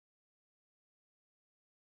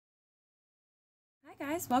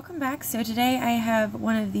Hi guys, welcome back. So today I have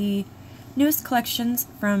one of the newest collections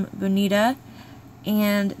from Bonita,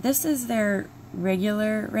 and this is their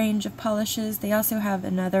regular range of polishes. They also have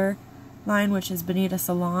another line which is Bonita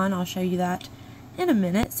Salon. I'll show you that in a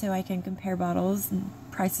minute so I can compare bottles and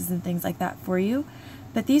prices and things like that for you.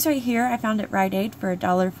 But these right here I found at Rite Aid for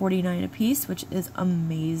 $1.49 a piece, which is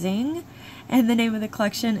amazing. And the name of the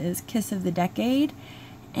collection is Kiss of the Decade.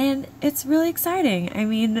 And it's really exciting. I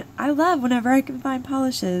mean, I love whenever I can find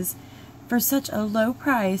polishes for such a low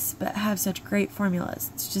price but have such great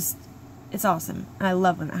formulas. It's awesome. I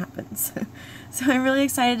love when that happens. So I'm really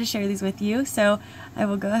excited to share these with you. So I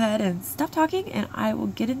will go ahead and stop talking and I will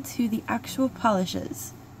get into the actual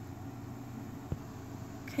polishes.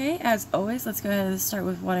 Okay, as always, let's go ahead and start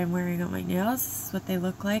with what I'm wearing on my nails. This is what they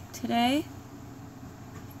look like today.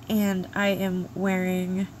 And I am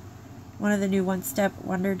wearing one of the new One Step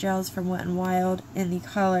Wonder Gels from Wet n Wild in the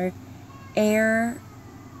color Air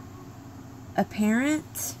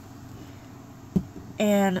Apparent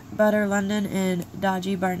and Butter London in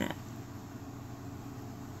DODGY BARNETT.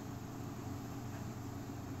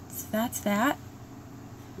 So that's that.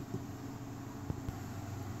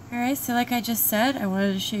 Alright, so like I just said, I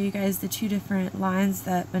wanted to show you guys the two different lines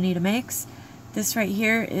that Bonita makes. This right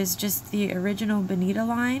here is just the original Bonita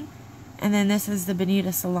line. And then this is the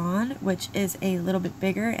Bonita Salon, which is a little bit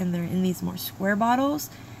bigger, and they're in these more square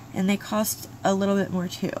bottles, and they cost a little bit more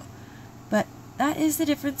too. But that is the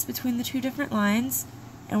difference between the two different lines,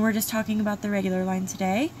 and we're just talking about the regular line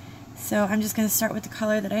today. So I'm just going to start with the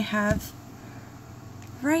color that I have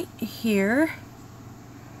right here.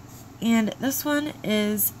 And this one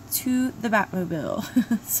is To the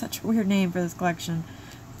Batmobile. Such a weird name for this collection.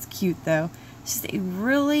 It's cute though. It's just a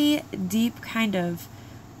really deep kind of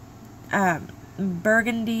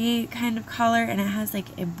burgundy kind of color, and it has like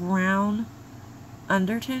a brown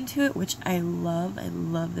undertone to it, which I love. I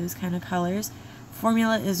love those kind of colors.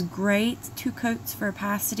 Formula is great. 2 coats for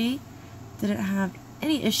opacity. Didn't have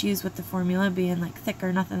any issues with the formula being like thick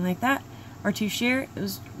or nothing like that, or too sheer. It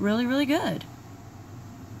was really, really good.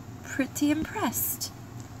 Pretty impressed.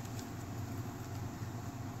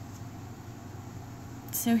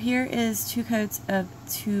 So here is 2 coats of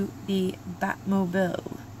To the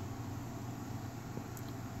Batmobile.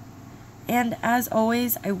 And as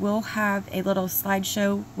always, I will have a little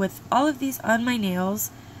slideshow with all of these on my nails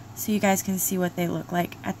so you guys can see what they look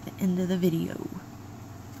like at the end of the video.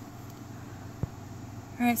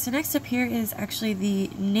 Alright, so next up here is actually the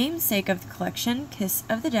namesake of the collection, Kiss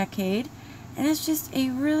of the Decade. And it's just a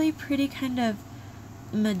really pretty kind of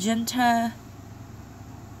magenta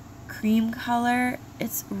cream color.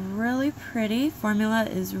 It's really pretty. Formula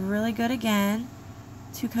is really good again.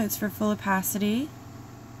 2 coats for full opacity.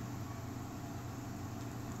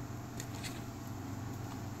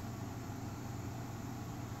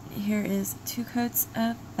 Here is 2 coats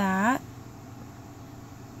of that.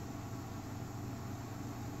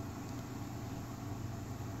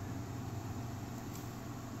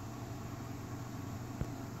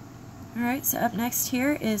 Alright, so up next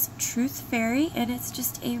here is Truth Fairy, and it's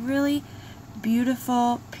just a really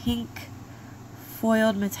beautiful pink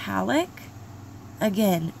foiled metallic.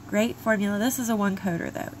 Again, great formula. This is a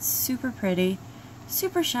 1-coater though. It's super pretty,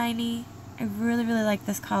 super shiny. I really, really like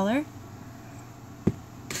this color.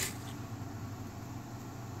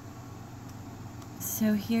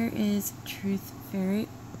 So here is Truth Fairy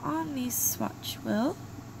on the swatch wheel.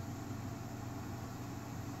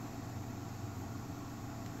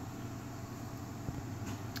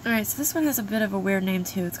 Alright, so this one has a bit of a weird name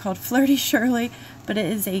too. It's called Flirty SHIRLEY, but it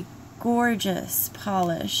is a gorgeous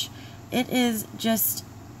polish. It is just,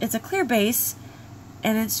 it's a clear base,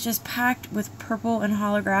 and it's just packed with purple and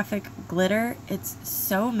holographic glitter. It's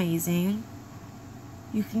so amazing.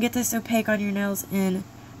 You can get this opaque on your nails in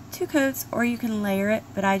 2 coats, or you can layer it,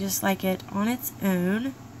 but I just like it on its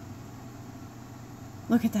own.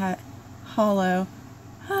 Look at that. Hollow.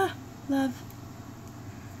 Ah, love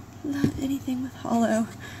anything with hollow.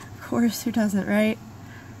 Of course, who doesn't, right?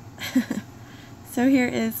 So here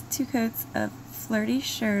is 2 coats of Flirty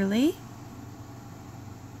SHIRLEY.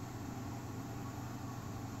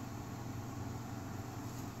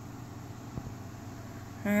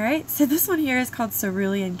 Alright, so this one here is called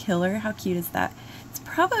Cerulean Killer. How cute is that? It's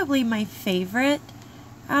probably my favorite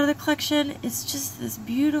out of the collection. It's just this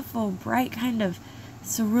beautiful, bright kind of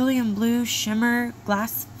cerulean blue shimmer,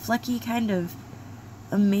 glass flecky kind of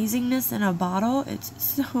amazingness in a bottle. It's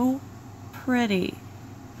so pretty.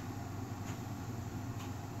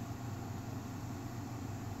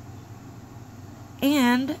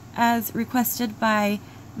 And as requested by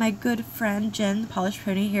my good friend Jen, the Polished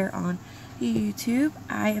Pony, here on YouTube.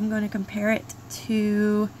 I am going to compare it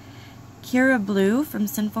to KIERA Blue from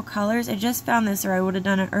Sinful Colors. I just found this, or I would have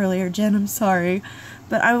done it earlier, Jen, I'm sorry.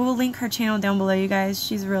 But I will link her channel down below, you guys.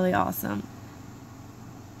 She's really awesome.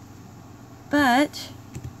 But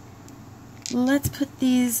let's put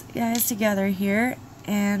these guys together here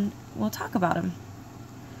and we'll talk about them.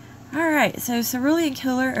 Alright, so Cerulean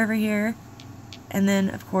Killer over here, and then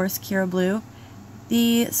of course KIERA Blue.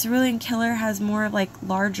 The Cerulean Killer has more like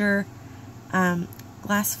larger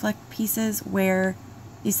glass fleck pieces, where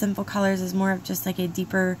the Sinful Colors is more of just like a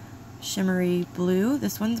deeper shimmery blue.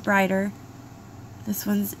 This one's brighter, this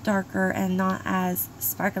one's darker and not as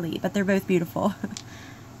sparkly, but they're both beautiful.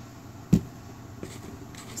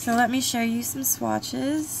 So let me show you some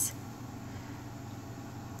swatches.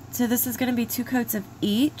 So this is going to be 2 coats of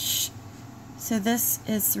each. So this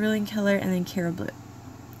is Cerulean Killer and then KIERA Blue.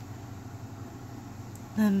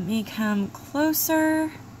 Let me come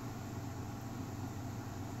closer.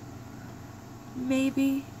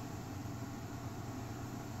 Maybe.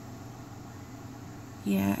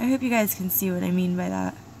 Yeah, I hope you guys can see what I mean by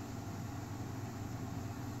that.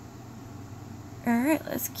 Alright,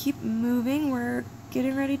 let's keep moving. We're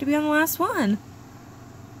getting ready to be on the last one.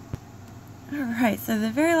 Alright, so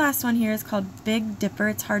the very last one here is called Big Dipper.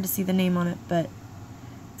 It's hard to see the name on it, but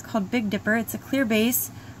it's called Big Dipper. It's a clear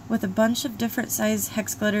base with a bunch of different size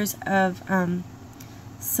hex glitters of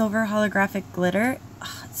silver holographic glitter.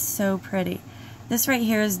 Oh, it's so pretty. This right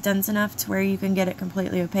here is dense enough to where you can get it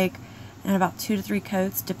completely opaque in about 2 to 3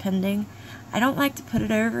 coats, depending. I don't like to put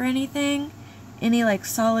it over anything, any like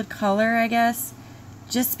solid color, I guess,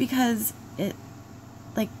 just because it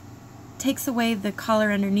like takes away the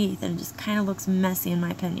color underneath and it just kind of looks messy in my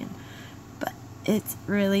opinion. But it's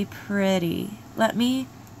really pretty. Let me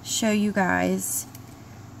show you guys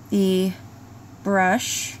the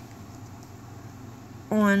brush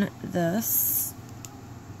on this.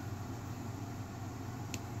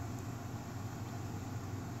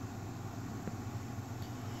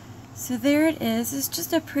 So there it is. It's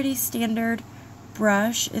just a pretty standard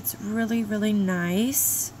brush. It's really, really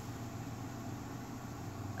nice.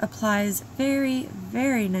 Applies very,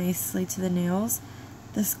 very nicely to the nails.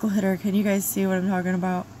 This glitter, can you guys see what I'm talking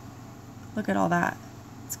about? Look at all that.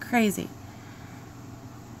 It's crazy.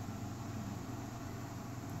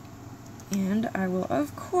 And I will,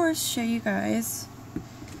 of course, show you guys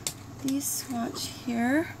the swatch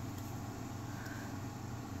here.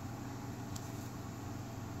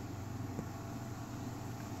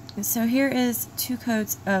 So here is 2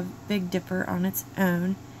 coats of Big Dipper on its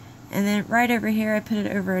own. And then right over here I put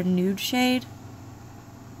it over a nude shade.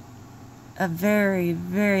 A very,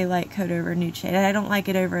 very light coat over a nude shade. I don't like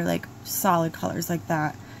it over like solid colors like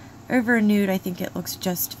that. Over a nude I think it looks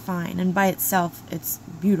just fine. And by itself it's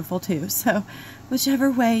beautiful too. So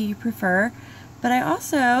whichever way you prefer. But I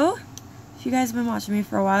also, if you guys have been watching me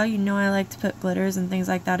for a while, you know I like to put glitters and things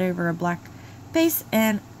like that over a black base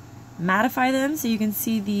and mattify them so you can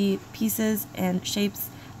see the pieces and shapes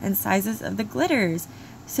and sizes of the glitters.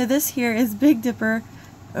 So this here is Big Dipper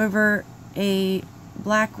over a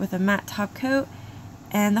black with a matte top coat,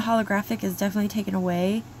 and the holographic is definitely taken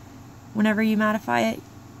away whenever you mattify it.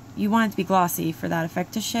 You want it to be glossy for that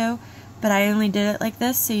effect to show, but I only did it like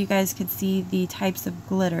this so you guys could see the types of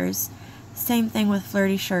glitters. Same thing with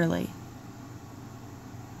Flirty Shirley.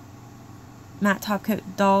 Matte top coat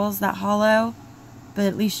dulls that hollow, but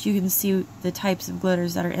at least you can see the types of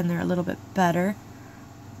glitters that are in there a little bit better.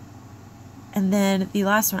 And then the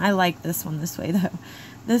last one, I like this one this way though.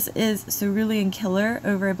 This is Cerulean Killer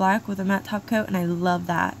over a black with a matte top coat, and I love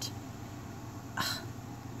that.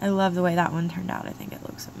 I love the way that one turned out. I think it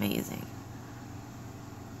looks amazing.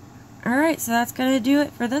 Alright, so that's going to do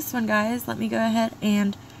it for this one, guys. Let me go ahead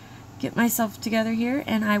and get myself together here,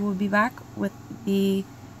 and I will be back with the,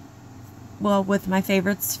 well, with my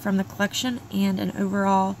favorites from the collection and an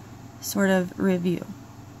overall sort of review.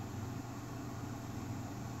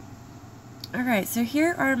 Alright, so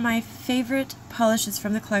here are my favorite polishes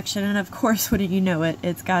from the collection, and of course, wouldn't you know it,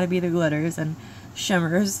 it's gotta be the glitters and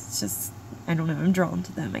shimmers. It's just, I don't know, I'm drawn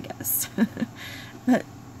to them, I guess. But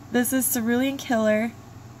this is Cerulean Killer,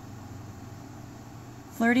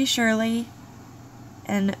 Flirty Shirley,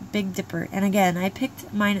 and Big Dipper. And again, I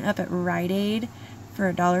picked mine up at Rite Aid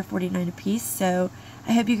for $1.49 a piece, so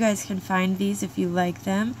I hope you guys can find these if you like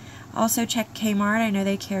them. Also check Kmart, I know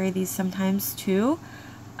they carry these sometimes too.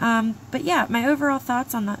 But yeah, my overall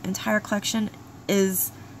thoughts on the entire collection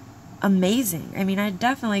is amazing. I mean, I'd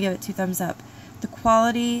definitely give it 2 thumbs up. The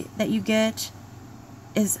quality that you get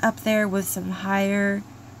is up there with some higher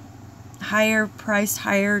priced,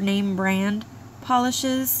 higher name brand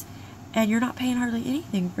polishes, and you're not paying hardly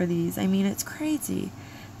anything for these. I mean, it's crazy.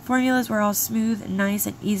 Formulas were all smooth and nice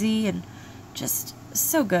and easy and just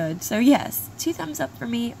so good. So yes, 2 thumbs up for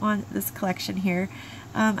me on this collection here.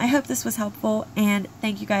 I hope this was helpful, and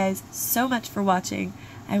thank you guys so much for watching.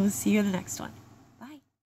 I will see you in the next one.